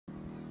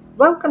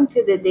Welcome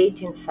to the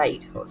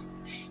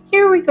DatingSite.Host.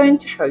 Here we're going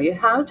to show you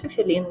how to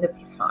fill in the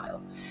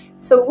profile.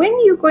 So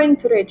when you're going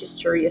to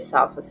register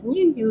yourself as a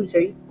new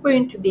user, you're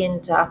going to be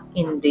entered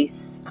in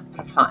this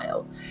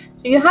profile.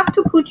 So you have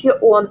to put your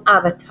own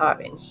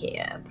avatar in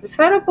here.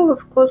 Preferable,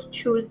 of course,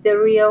 choose the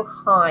real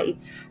high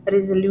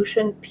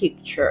resolution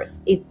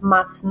pictures. It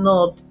must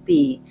not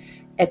be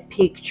a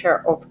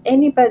picture of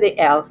anybody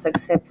else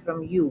except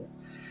from you.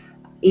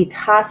 It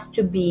has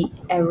to be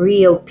a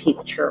real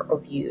picture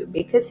of you,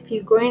 because if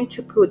you're going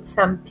to put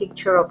some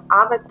picture of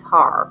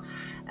avatar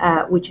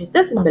which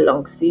doesn't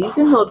belong to you,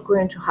 you're not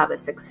going to have a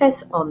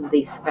success on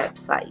this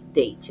website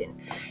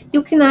dating.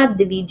 You can add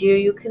the video,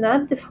 you can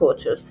add the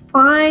photos.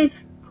 5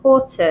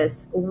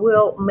 photos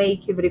will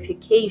make a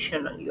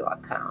verification on your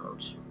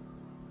account.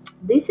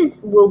 This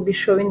will be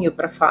showing your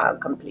profile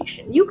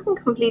completion. You can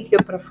complete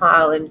your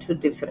profile in 2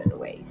 different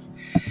ways.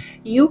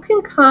 You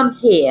can come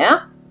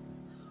here,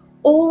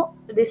 or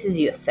this is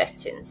your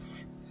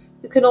settings.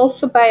 You can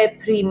also buy a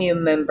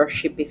premium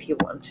membership if you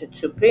wanted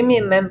to.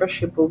 Premium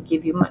membership will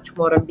give you much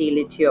more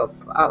ability of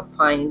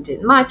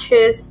finding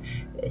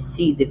matches,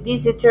 see the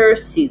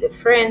visitors, see the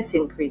friends,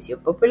 increase your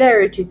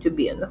popularity, to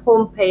be on the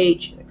home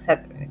page,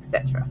 etc.,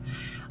 etc.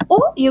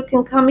 Or you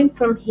can come in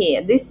from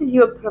here. This is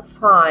your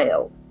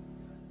profile,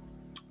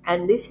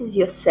 and this is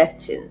your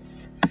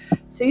settings.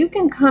 So you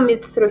can come in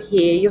through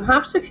here. You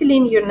have to fill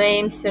in your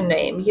name,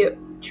 surname.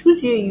 You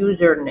choose your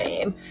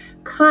username,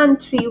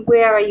 country,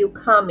 where are you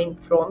coming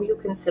from. You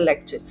can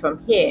select it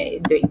from here,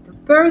 date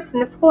of birth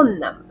and a phone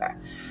number.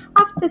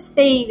 After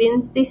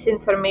saving this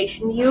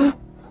information, you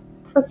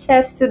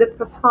process to the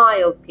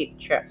profile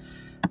picture.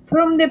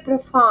 From the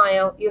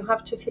profile, you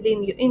have to fill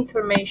in your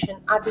information,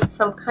 added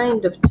some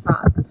kind of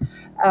tab,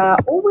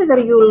 or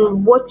whether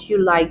what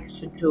you like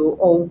to do,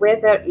 or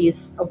whether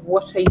is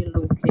what are you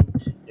looking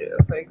to do.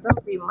 For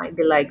example, you might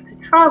be like to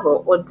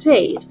travel or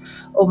date,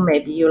 or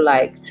maybe you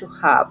like to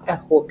have a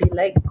hobby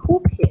like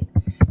cooking.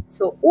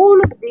 So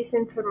all of this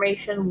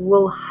information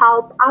will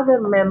help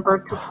other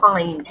members to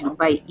find you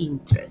by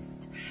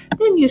interest.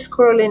 Then you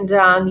scrolling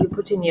down, you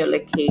put in your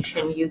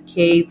location,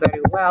 UK,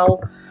 very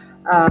well.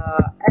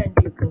 And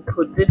you can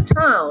put the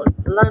town,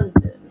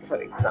 London,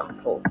 for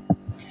example.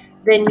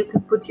 Then you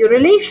can put your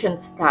relation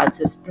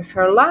status,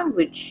 prefer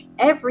language.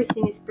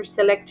 Everything is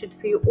pre-selected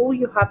for you. All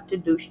you have to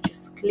do is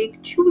just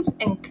choose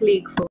and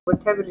click for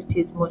whatever it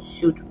is most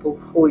suitable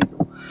for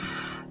you.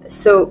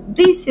 So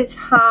this is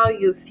how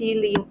you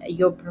fill in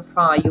your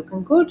profile. You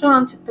can go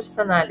down to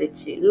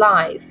personality,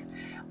 life.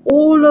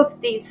 All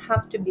of these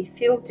have to be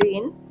filled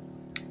in,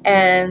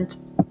 and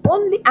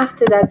only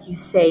after that you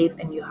save,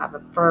 and you have a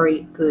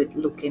very good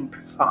looking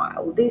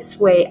profile. This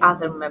way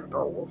other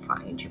members will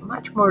find you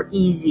much more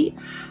easy,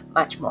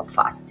 much more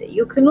faster.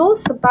 You can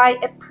also buy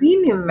a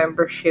premium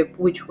membership,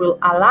 which will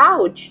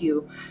allow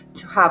you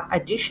to have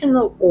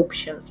additional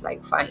options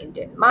like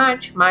finding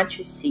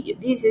matches, see your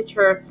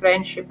visitor,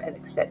 friendship, and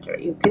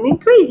etc. You can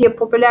increase your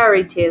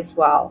popularity as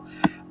well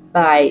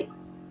by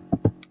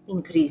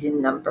increasing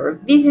number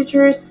of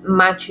visitors,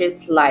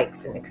 matches,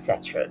 likes, and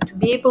etc. To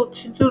be able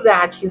to do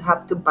that, you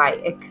have to buy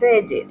a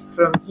credit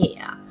from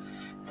here,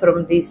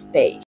 from this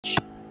page,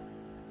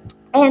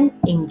 and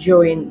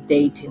enjoying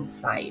dating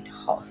site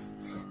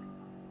hosts.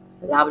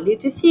 Lovely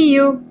to see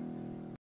you.